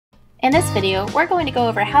In this video, we're going to go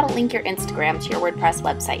over how to link your Instagram to your WordPress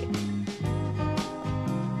website.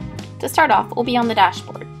 To start off, we'll be on the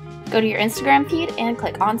dashboard. Go to your Instagram feed and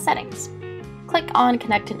click on Settings. Click on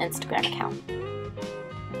Connect an Instagram account.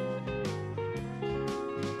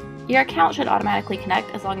 Your account should automatically connect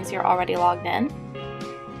as long as you're already logged in.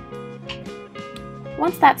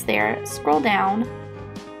 Once that's there, scroll down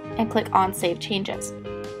and click on Save Changes.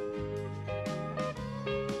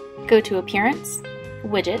 Go to Appearance,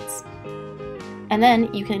 Widgets, and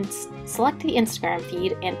then you can select the Instagram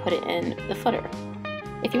feed and put it in the footer.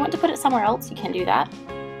 If you want to put it somewhere else, you can do that,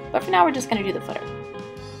 but for now we're just going to do the footer.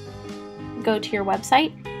 Go to your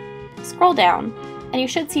website, scroll down, and you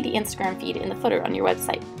should see the Instagram feed in the footer on your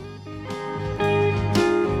website.